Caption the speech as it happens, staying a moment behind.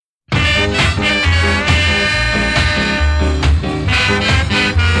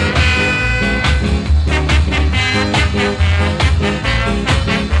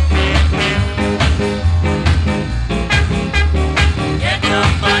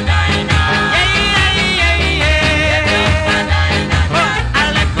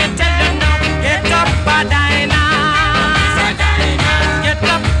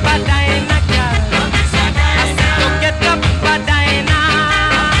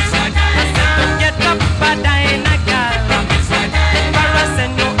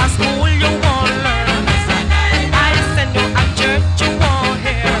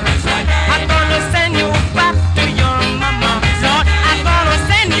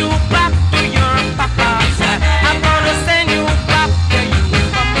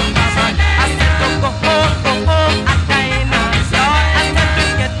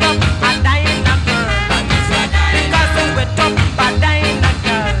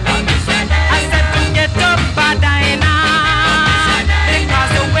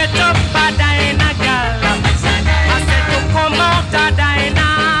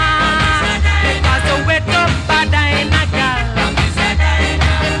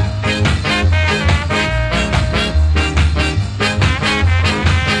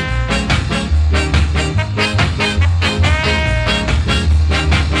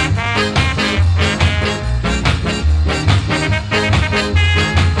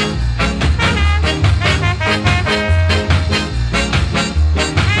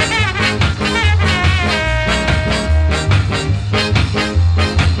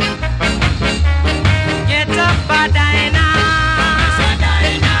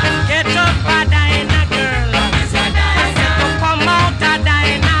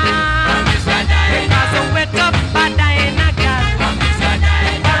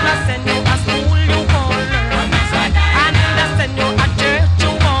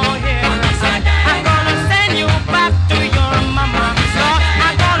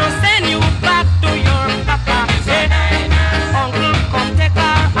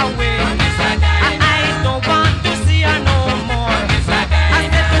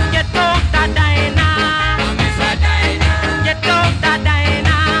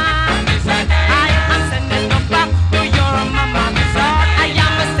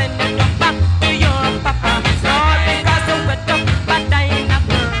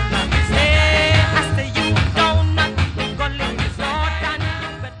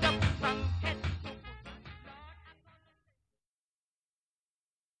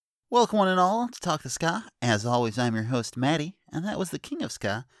Welcome one and all to Talk the Ska. As always, I'm your host, Maddie, and that was the king of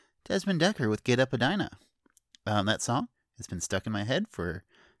ska, Desmond Decker with Get Up Adina. That song has been stuck in my head for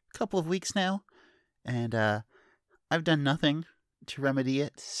a couple of weeks now, and I've done nothing to remedy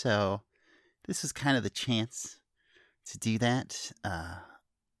it, so this is kind of the chance to do that. I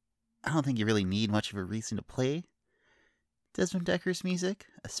don't think you really need much of a reason to play Desmond Decker's music,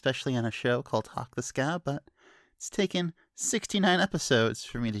 especially on a show called Talk the Ska, but it's taken 69 episodes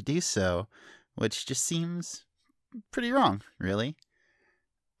for me to do so, which just seems pretty wrong, really.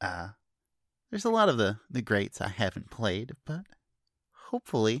 There's a lot of the greats I haven't played, but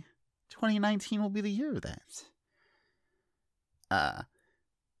hopefully 2019 will be the year of that.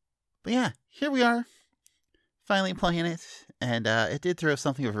 But yeah, here we are, finally playing it, and it did throw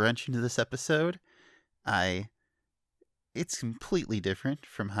something of a wrench into this episode. It's completely different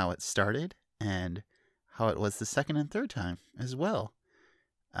from how it started, and how it was the second and third time as well.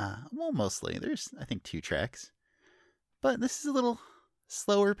 Well, mostly. There's, I think, 2 tracks. But this is a little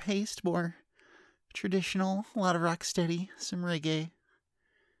slower paced, more traditional, a lot of rock steady, some reggae, a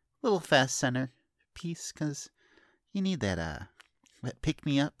little fast center piece, because you need that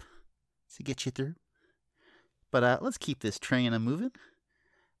pick-me-up to get you through. But let's keep this train a-moving.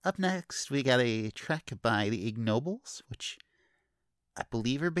 Up next, we got a track by the Ignobles, which I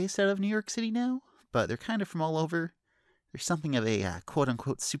believe are based out of New York City now, but they're kind of from all over. There's something of a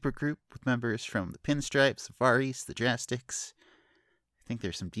quote-unquote supergroup with members from the Pinstripes, the Far East, the Drastics. I think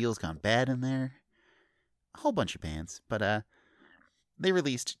there's some Deals Gone Bad in there. A whole bunch of bands, but they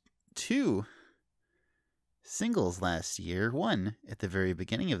released 2 singles last year. One at the very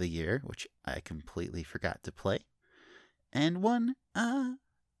beginning of the year, which I completely forgot to play, and one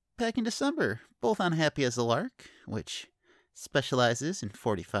back in December, both on Happy as a Lark, which specializes in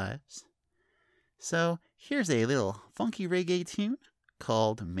 45s. So here's a little funky reggae tune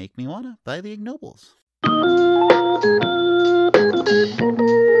called Make Me Wanna by the Ignobles.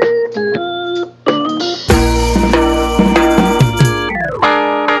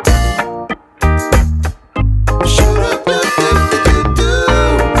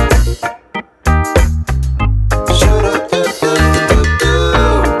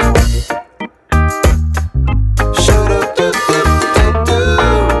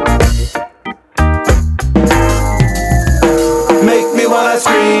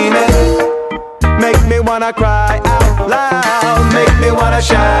 Wanna cry out loud, make me wanna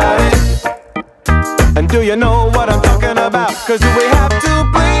shout it. And do you know what I'm talking about? Cause do we have to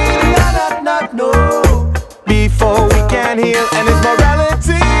bleed? Not, no. Before we can heal, and it's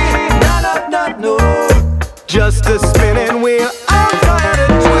morality? Not, no. Just a spinning wheel. I'm tired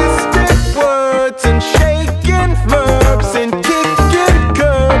of twisted words and shaking verbs and kicking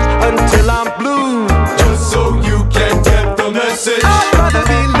curves until I'm blue. Just so you can get the message. I'd rather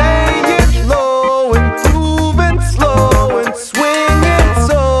be laying low and grooving slow and swinging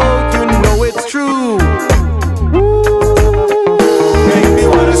so you know it's true. Ooh. Make me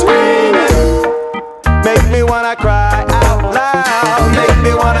wanna scream it, make me wanna cry out loud, make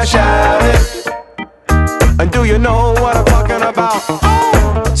me wanna shout it. And do you know what I'm talking about?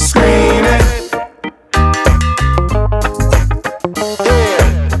 Oh, scream it,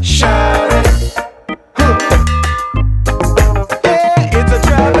 yeah, shout it.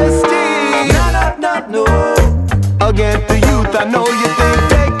 No. Against the youth, I know you think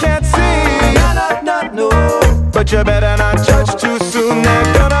they can't see. No. But you better not judge too soon.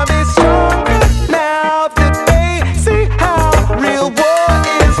 They're gonna be stronger now that they see how real war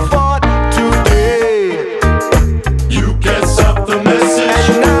is fought today. You can't stop the message.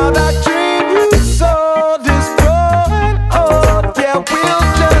 And now that dream you sold is growing old. Yeah, we'll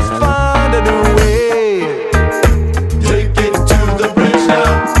just find a new way. Take it to the bridge now.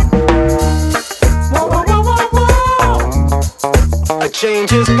 A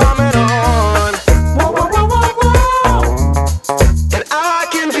change is coming on. Whoa, whoa, whoa, whoa, whoa. And I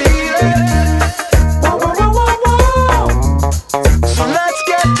can feel it. Whoa, whoa, whoa, whoa, whoa. So let's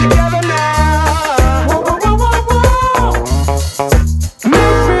get together now. Whoa, whoa, whoa, whoa, whoa.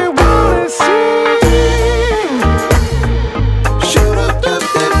 Make me wanna sing. Shoot up, dip,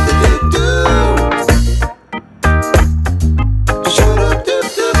 dip, dip, dip. Shoot up, dip,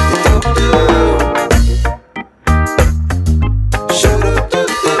 dip, dip, dip. Shoot up, dip,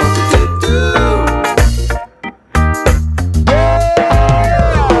 dip, dip, dip.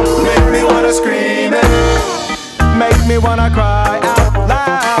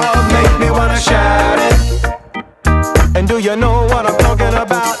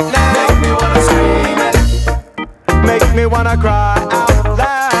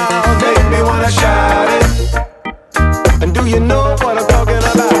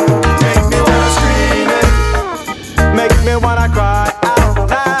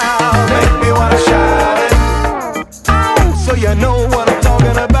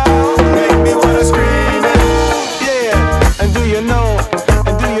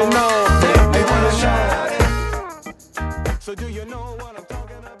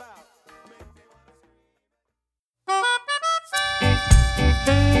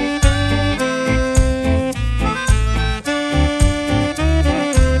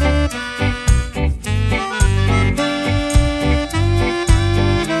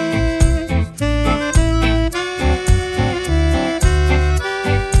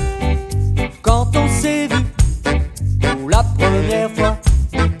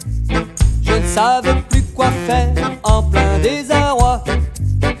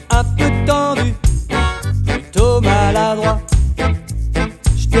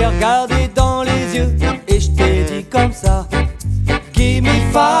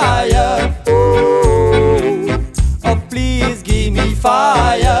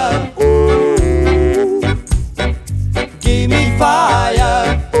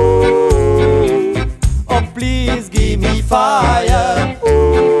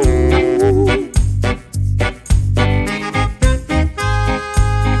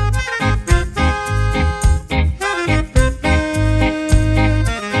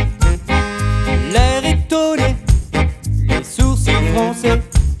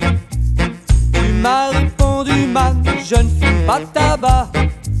 là-bas,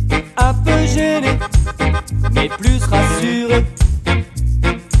 un peu gêné, mais plus rassuré.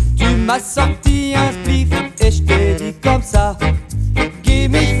 Tu m'as sorti un spliff et je t'ai dit comme ça, give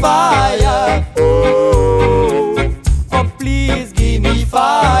me fire, oh, oh please give me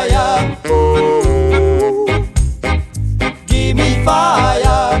fire, oh, give me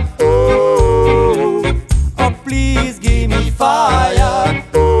fire, oh, oh please give me fire,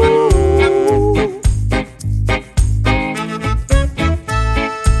 oh.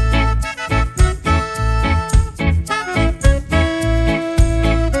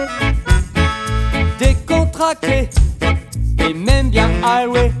 Décontracté et même bien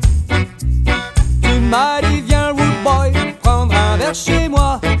highway, tu m'as dit viens rude boy, prendre un verre chez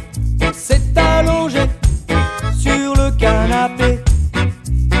moi. On s'est allongé sur le canapé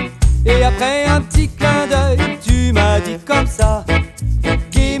et après un petit clin d'œil, tu m'as dit comme ça,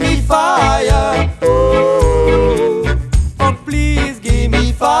 give me fire, oh, oh please give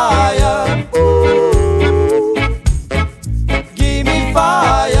me fire, oh, give me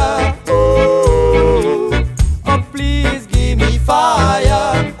fire, oh, oh please give me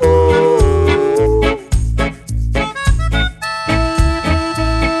fire, oh.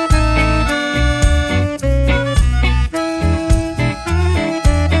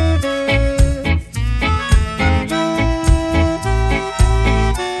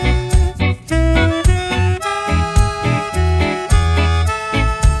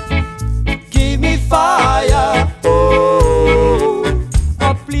 Give me fire, oh,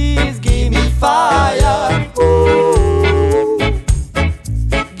 oh please give me fire, oh,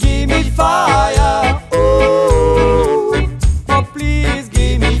 give me fire, oh, oh please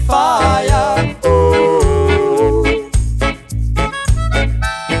give me fire, oh.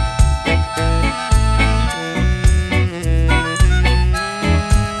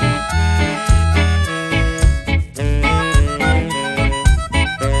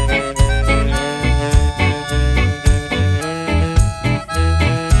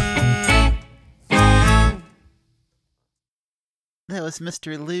 That was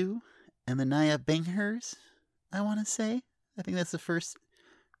Mr. Lou and the Naya Banghers, I want to say. I think that's the first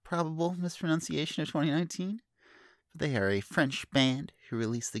probable mispronunciation of 2019. They are a French band who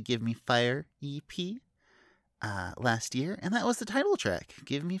released the Give Me Fire EP last year, and that was the title track,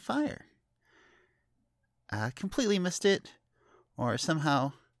 Give Me Fire. Completely missed it, or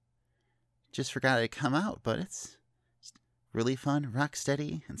somehow just forgot it had come out, but it's really fun, rock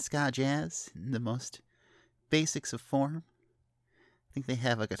steady, and ska jazz in the most basics of form. I think they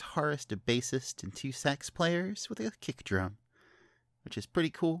have a guitarist, a bassist, and 2 sax players with a kick drum, which is pretty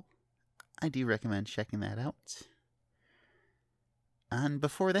cool. I do recommend checking that out. And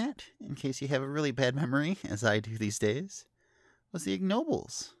before that, in case you have a really bad memory, as I do these days, was the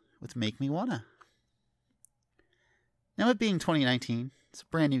Ignobles with Make Me Wanna. Now, it being 2019, it's a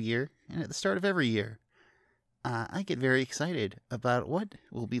brand new year, and at the start of every year, I get very excited about what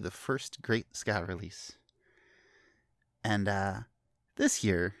will be the first great ska release. And this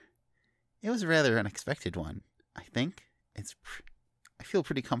year, it was a rather unexpected one, I think. I feel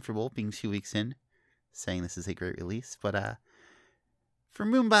pretty comfortable being 2 weeks in, saying this is a great release, but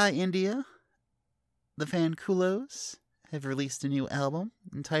from Mumbai, India, the Vanculos have released a new album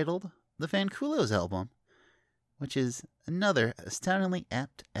entitled The Vanculos Album, which is another astoundingly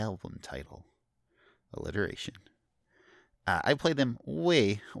apt album title. Alliteration. I played them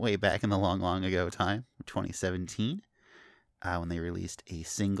way, way back in the long, long ago time, 2017, when they released a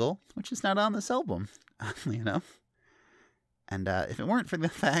single, which is not on this album, oddly enough. And if it weren't for the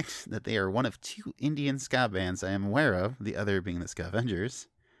fact that they are one of 2 Indian ska bands I am aware of, the other being the Scavengers,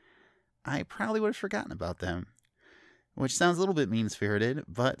 I probably would have forgotten about them. Which sounds a little bit mean-spirited,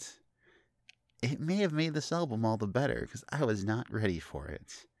 but it may have made this album all the better, because I was not ready for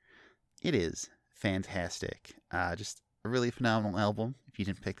it. It is fantastic. Just a really phenomenal album, if you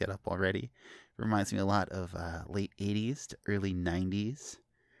didn't pick that up already. Reminds me a lot of late 80s to early 90s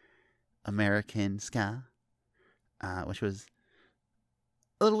American ska, which was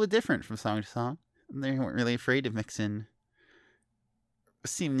a little bit different from song to song. They weren't really afraid to mix in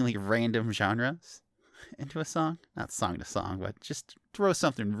seemingly random genres into a song. Not song to song, but just throw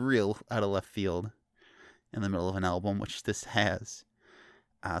something real out of left field in the middle of an album, which this has.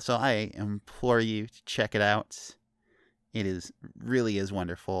 So I implore you to check it out. It really is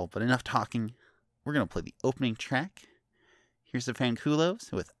wonderful. But enough talking. We're going to play the opening track. Here's the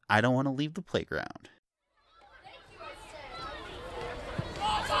Vanculos with I Don't Want to Leave the Playground.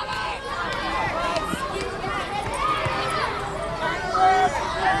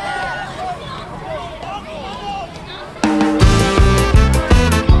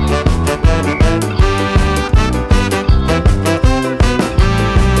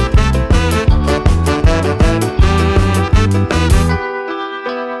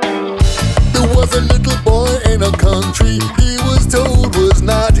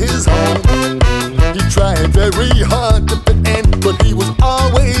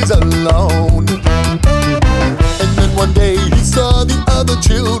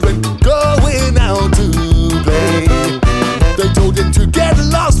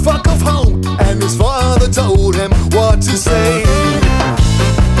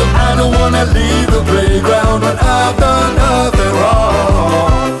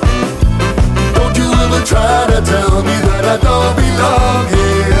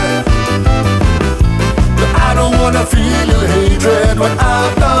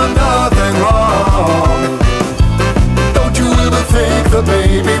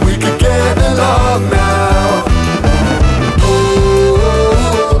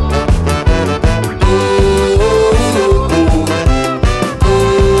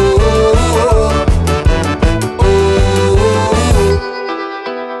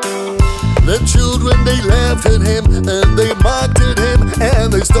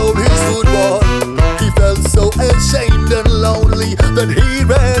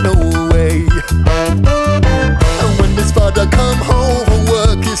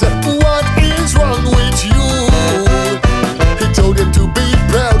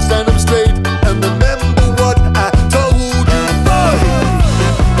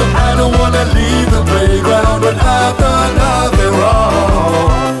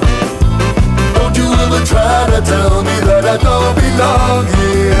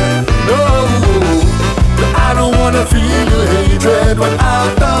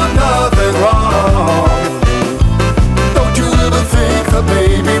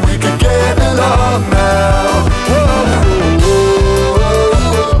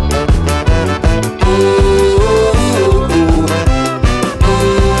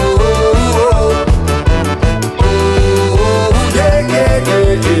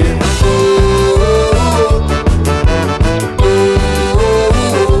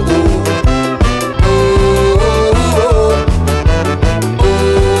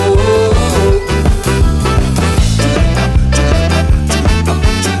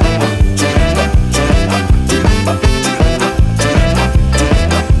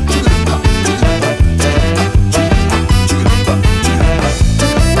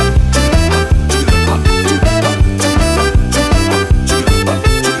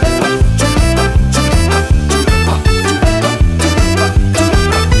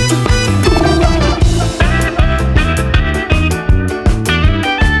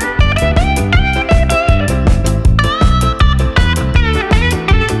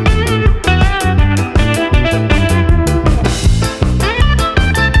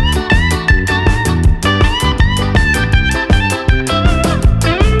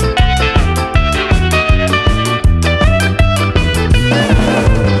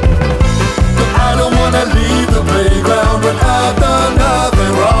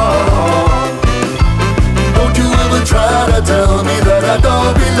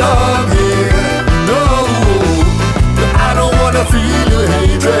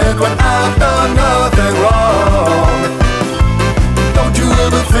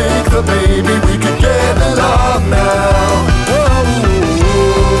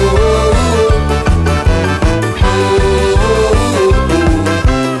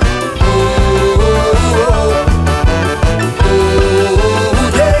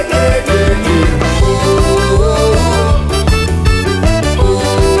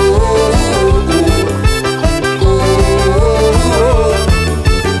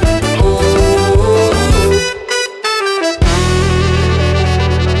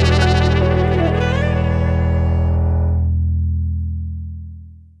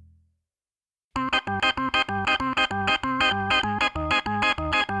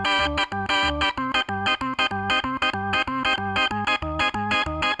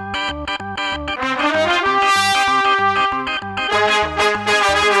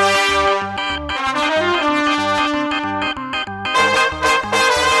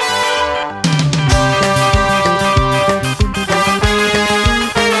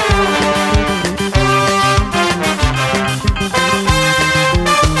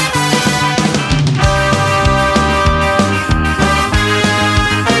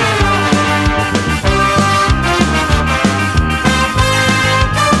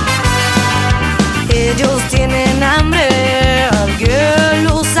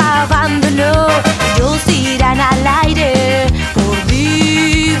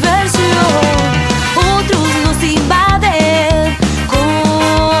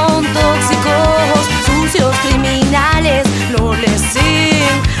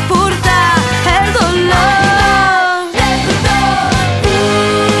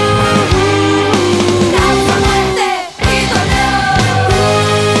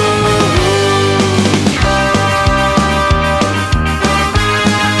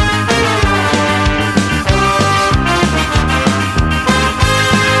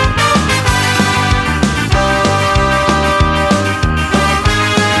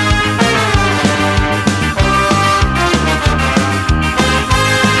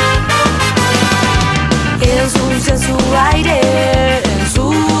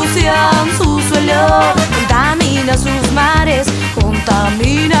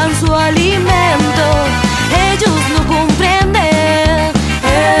 buscan su alimento. Ellos no comprenden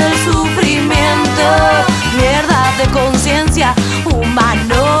el sufrimiento. Mierda de conciencia,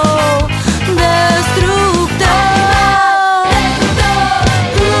 humano destructor.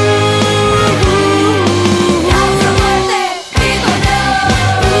 Causa muerte y dolor.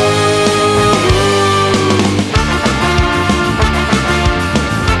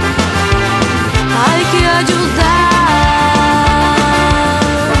 Hay que ayudar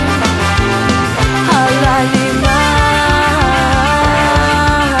al animal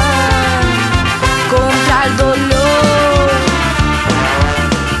contra el dolor.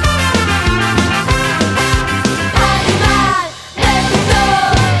 Animal destructor.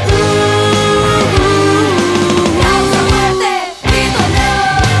 Causa muerte y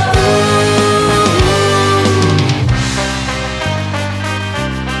dolor.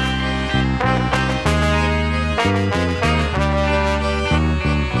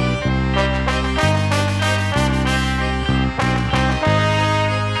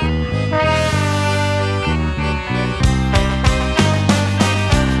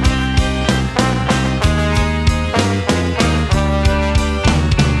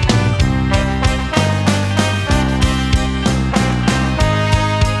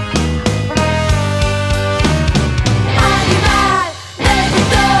 Animal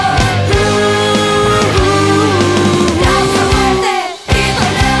destructor. Causa muerte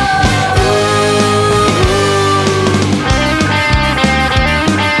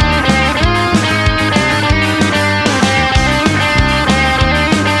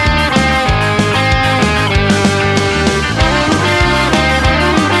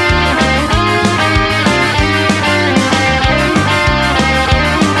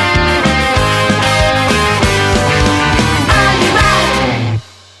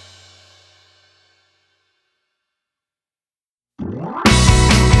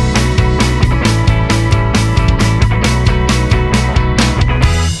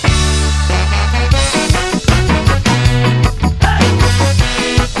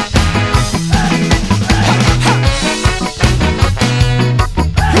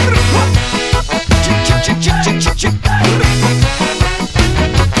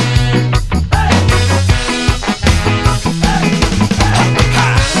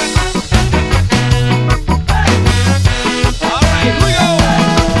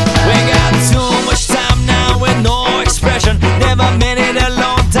We got too much time now with no expression. Never made it a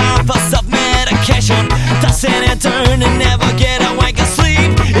long time for self-medication. Tossing and turning, never get a wink of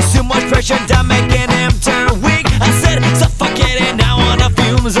sleep. It's too much pressure to making him turn weak. I said suffocating now on the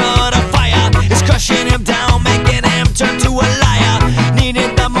fumes of the fire. It's crushing him down, making him turn to a liar.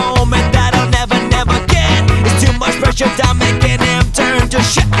 Needing the moment that I'll never, never get. It's too much pressure to making him turn to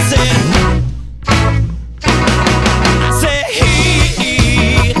shit. I said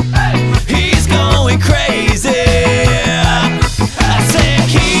he's going crazy. I said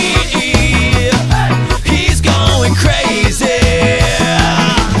he's going crazy.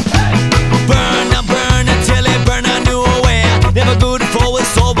 Burn until it burn a new way. Never good for his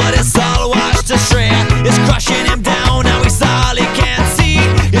soul, but it's all washed astray. It's crushing him down, now he's all he can't see.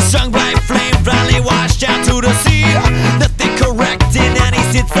 It's strung by flame, finally washed down to the sea. Nothing correcting, and he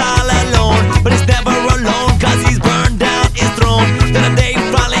sits all alone. But he's never alone, cause he's burned down his throne. Then a day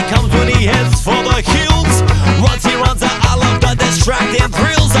finally comes when he heads for the hills. Once he runs out all of the distracting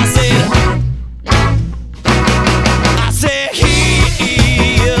thrills. I said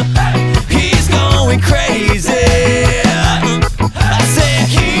he's going crazy. I said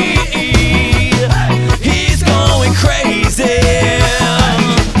he's going crazy.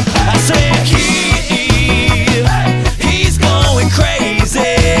 I said he's going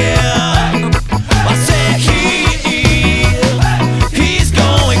crazy. I said he's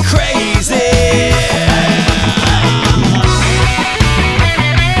going crazy.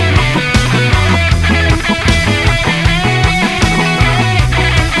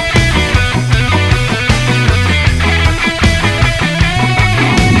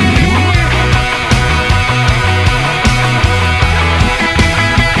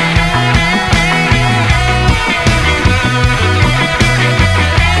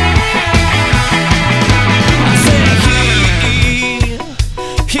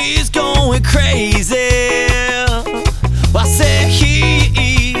 He's going crazy. I said he's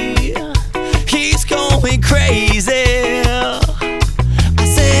going crazy. I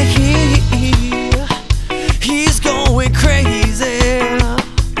said he's going crazy.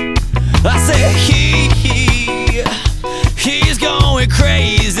 I said he's going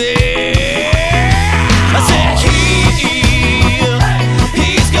crazy. I said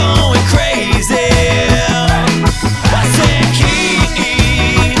he's going crazy. I said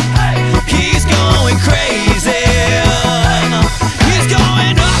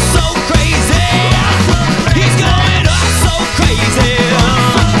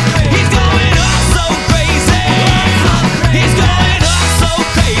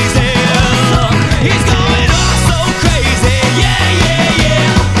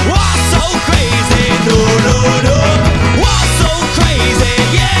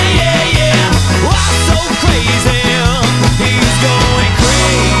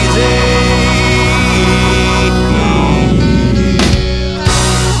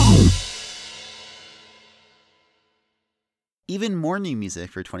even more new music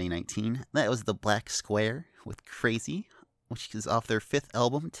for 2019. That was The Black Square with Crazy, which is off their 5th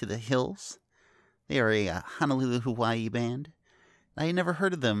album, To the Hills. They are a Honolulu, Hawaii band. I had never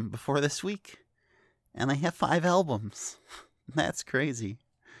heard of them before this week, and they have 5 albums. That's crazy,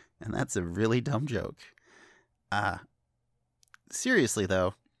 and that's a really dumb joke. Seriously,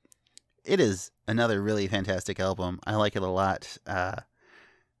 though, it is another really fantastic album. I like it a lot. I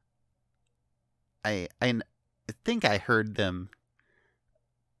think I heard them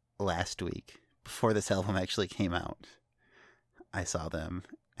last week, before this album actually came out. I saw them,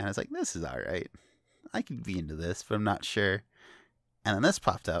 and I was like, this is alright. I could be into this, but I'm not sure. And then this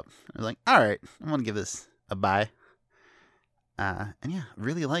popped up. I was like, alright, I'm going to give this a buy. And yeah,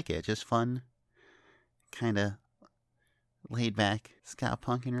 really like it. Just fun, kind of laid back ska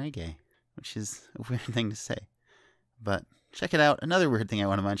punk and reggae, which is a weird thing to say. But check it out. Another weird thing I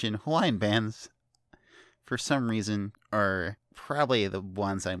want to mention, Hawaiian bands, for some reason, are probably the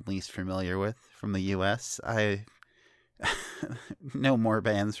ones I'm least familiar with from the US. I know more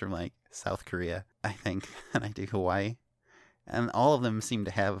bands from like South Korea, I think, than I do Hawaii. And all of them seem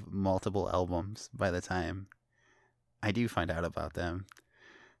to have multiple albums by the time I do find out about them.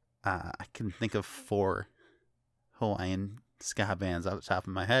 I can think of 4 Hawaiian ska bands off the top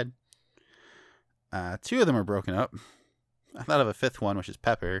of my head. 2 of them are broken up. I thought of a 5th one, which is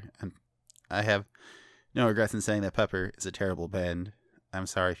Pepper, and I have no regrets in saying that Pepper is a terrible band. I'm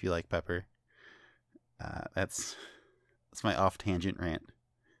sorry if you like Pepper. That's my off-tangent rant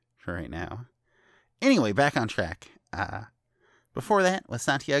for right now. Anyway, back on track. Before that was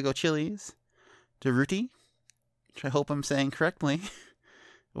Santiago Chile's Durruti, which I hope I'm saying correctly,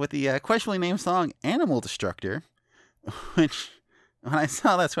 with the questionably named song Animal Destructor, which, when I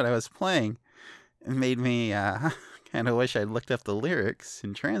saw that's what I was playing, it made me kind of wish I'd looked up the lyrics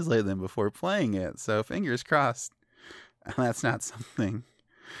and translated them before playing it, so fingers crossed that's not something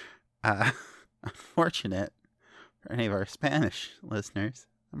unfortunate for any of our Spanish listeners.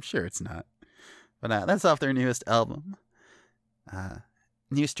 I'm sure it's not. But that's off their newest album,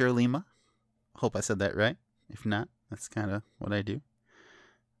 Nuestra Lima. Hope I said that right. If not, that's kind of what I do.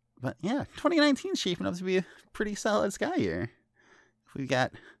 But yeah, 2019 is shaping up to be a pretty solid ska year. We've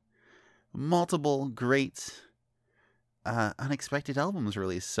got multiple great unexpected albums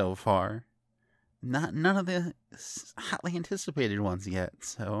released so far. None of the hotly anticipated ones yet.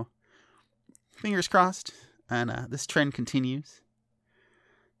 So fingers crossed, and this trend continues.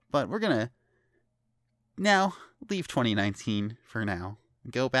 But we're gonna now leave 2019 for now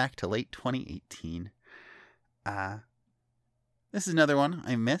and go back to late 2018. This is another one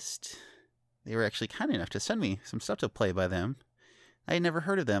I missed. They were actually kind enough to send me some stuff to play by them. I had never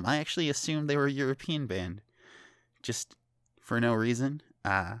heard of them. I actually assumed they were a European band, just for no reason.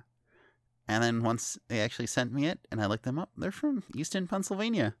 And then once they actually sent me it, and I looked them up, they're from Easton,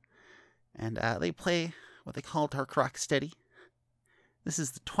 Pennsylvania. And they play what they call dark rock steady. This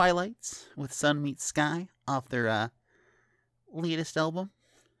is the Twilights with Sun Meets Sky off their latest album.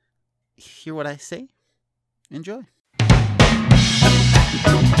 Hear what I say? Enjoy.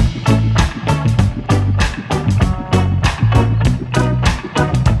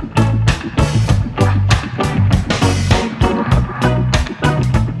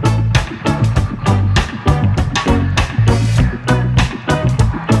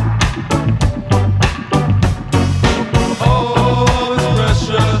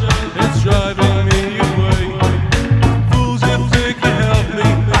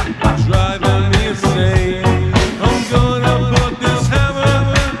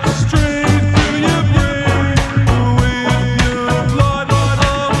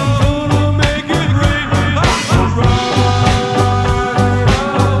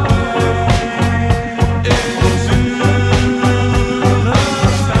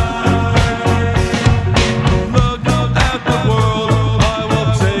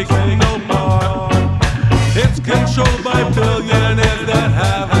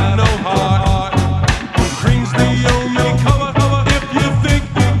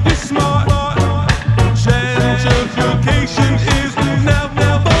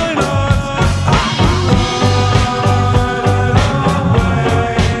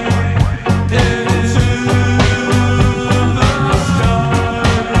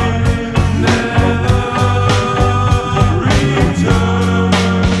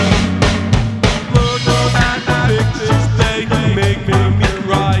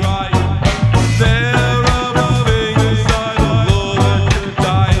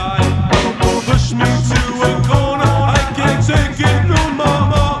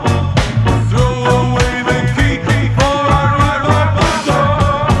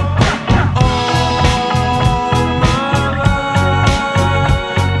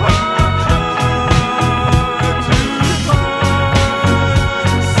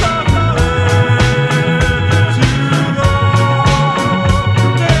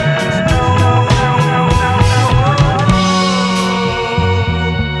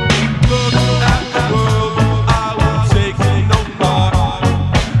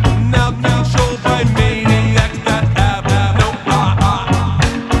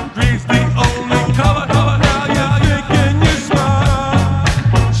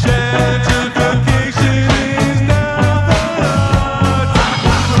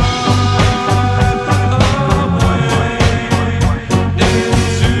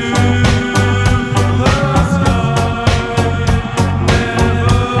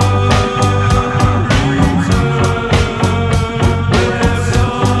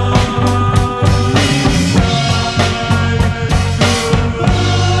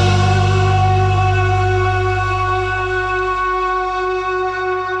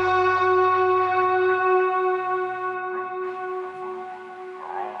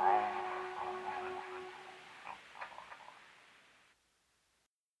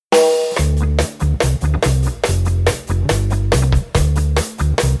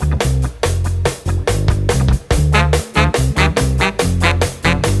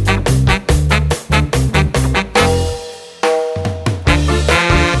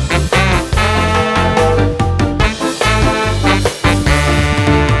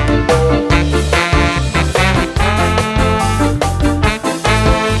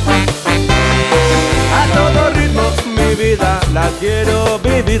 quiero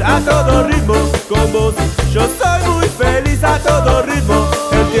vivir a todo ritmo con vos. Yo soy muy feliz a todo ritmo.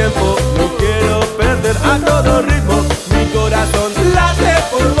 El tiempo no quiero perder a todo ritmo. Mi corazón late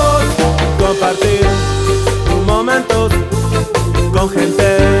por vos. Compartir momentos con gente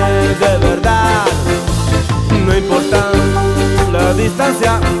de verdad. No importa la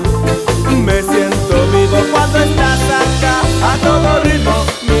distancia, me siento vivo cuando estás acá. A todo ritmo,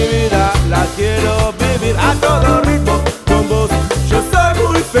 mi vida la quiero vivir a todo ritmo con vos. Yo soy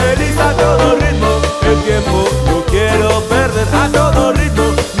muy feliz a todo ritmo. El tiempo no quiero perder a todo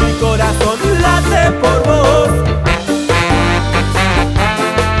ritmo. Mi corazón late por vos.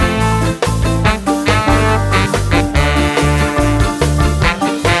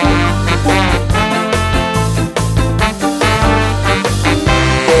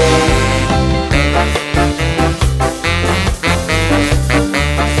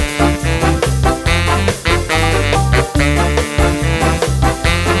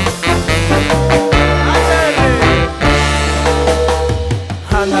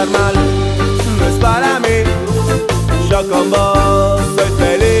 Andar mal no es para mí. Yo con vos soy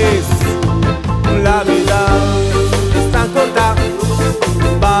feliz. La vida es tan corta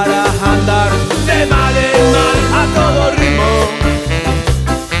para andar de mal en mal. A todo ritmo,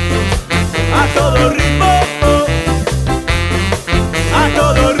 a todo ritmo, a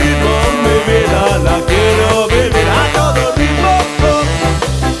todo ritmo. Mi vida la quiero vivir a todo ritmo,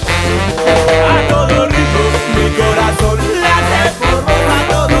 a todo ritmo. Mi corazón late por vos.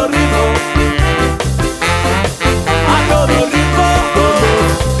 A todo ritmo, a todo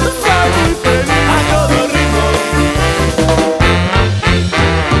ritmo. Soy muy feliz a todo ritmo.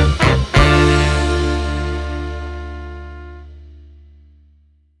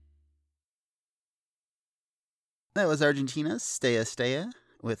 That was Argentina's Steya Steya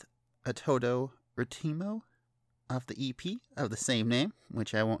with A Todo Ritmo off the EP of the same name,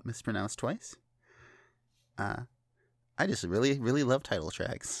 which I won't mispronounce twice. I just really, really love title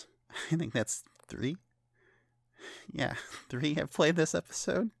tracks. I think that's 3. Yeah, 3 I've played this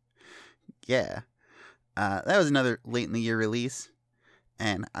episode. Yeah. That was another late in the year release,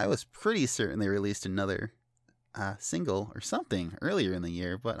 and I was pretty certain they released another single or something earlier in the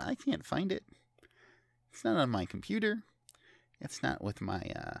year, but I can't find it. It's not on my computer. It's not with my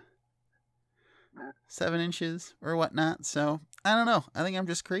 7 inches or whatnot, so I don't know. I think I'm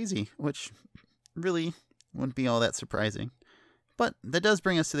just crazy, which really wouldn't be all that surprising. But that does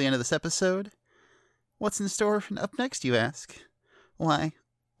bring us to the end of this episode. What's in store up next, you ask? Why,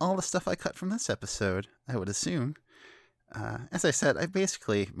 all the stuff I cut from this episode, I would assume. As I said, I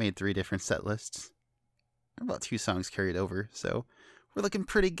basically made 3 different set lists. About 2 songs carried over, so we're looking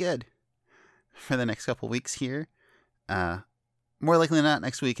pretty good for the next couple weeks here. More likely than not,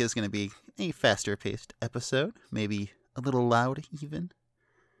 next week is going to be a faster paced episode. Maybe a little loud, even.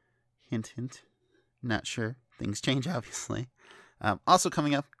 Hint, hint. Not sure. Things change, obviously. Also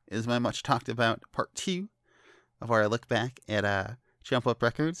coming up is my much talked about part 2 of our look back at Jump Up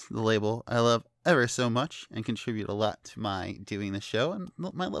Records, the label I love ever so much and contribute a lot to my doing this show and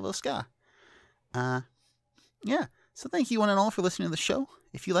my love of ska. Yeah, so thank you one and all for listening to the show.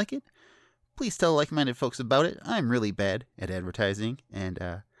 If you like it, please tell like-minded folks about it. I'm really bad at advertising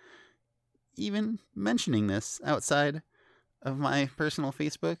and even mentioning this outside of my personal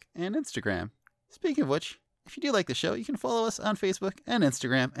Facebook and Instagram. Speaking of which, if you do like the show, you can follow us on Facebook and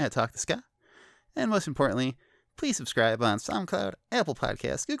Instagram at Talk the Ska. And most importantly, please subscribe on SoundCloud, Apple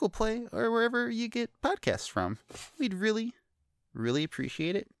Podcasts, Google Play, or wherever you get podcasts from. We'd really, really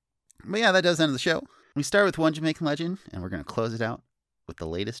appreciate it. But yeah, that does end the show. We start with one Jamaican legend, and we're going to close it out with the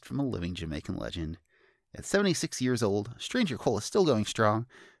latest from a living Jamaican legend. At 76 years old, Stranger Cole is still going strong,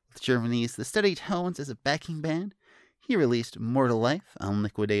 with Germany's The Steady Tones as a backing band. He released More to Life on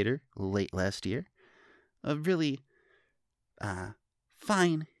Liquidator late last year. A really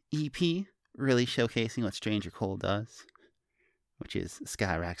fine EP, really showcasing what Stranger Cole does, which is ska,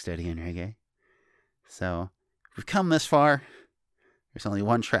 rocksteady, and reggae. So, we've come this far. There's only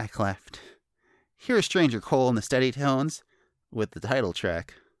one track left. Here's Stranger Cole and the Steady Tones with the title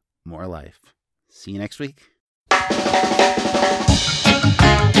track, More Life. See you next week.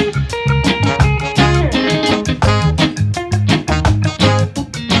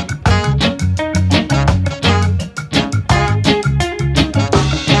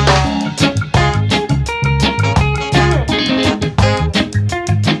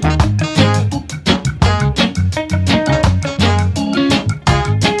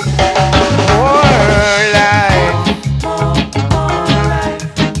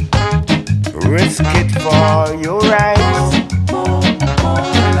 Risk it for your rights.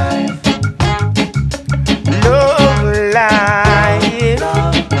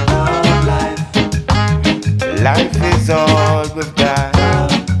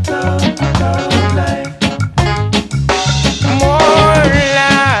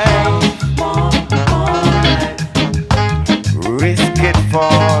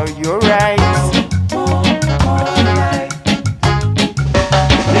 for your rights.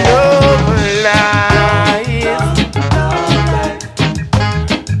 Love life.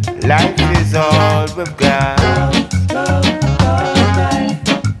 Life is all we've got.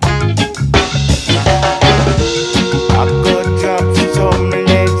 I could drop some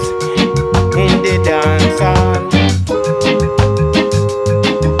legs in the dance hall.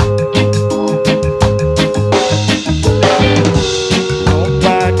 Go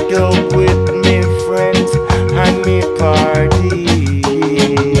back up with me friends and me parties.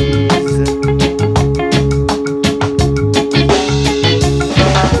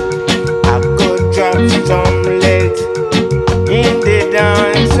 I could drop some legs in the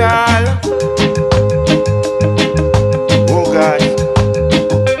dance hall. Oh God.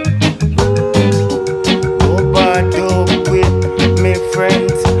 Go back up with me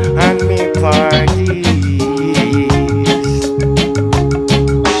friends and me parties.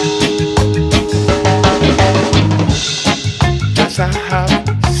 Just to have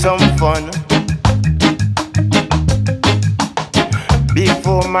some fun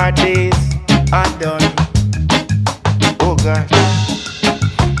before my days are done. Oh God,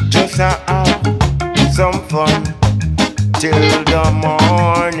 just to have some fun till the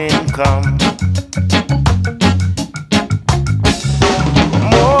morning come.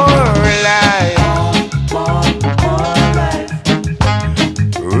 More life,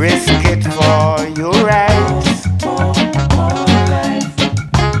 risk it for your rights.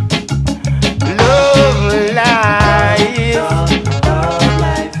 Love life.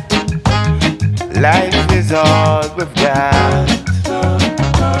 Life is all we've got.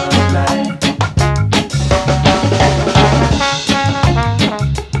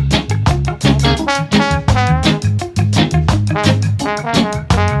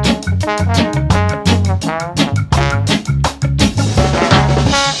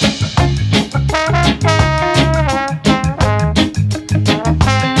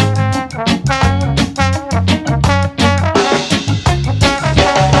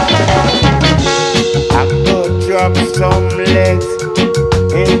 I could drop some legs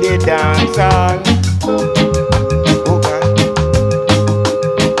in the dance hall. Oh God.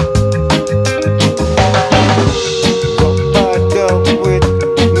 Go back up with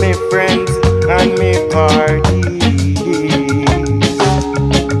me friends and me parties.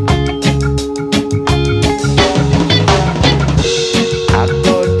 I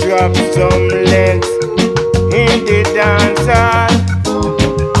could drop some legs in the dance hall.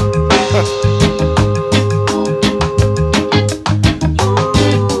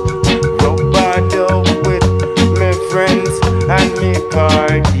 Roberto with my friends and me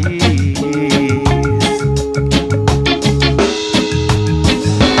parties.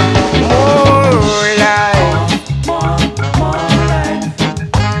 More life.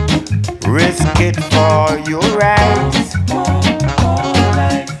 Risk it for your rights.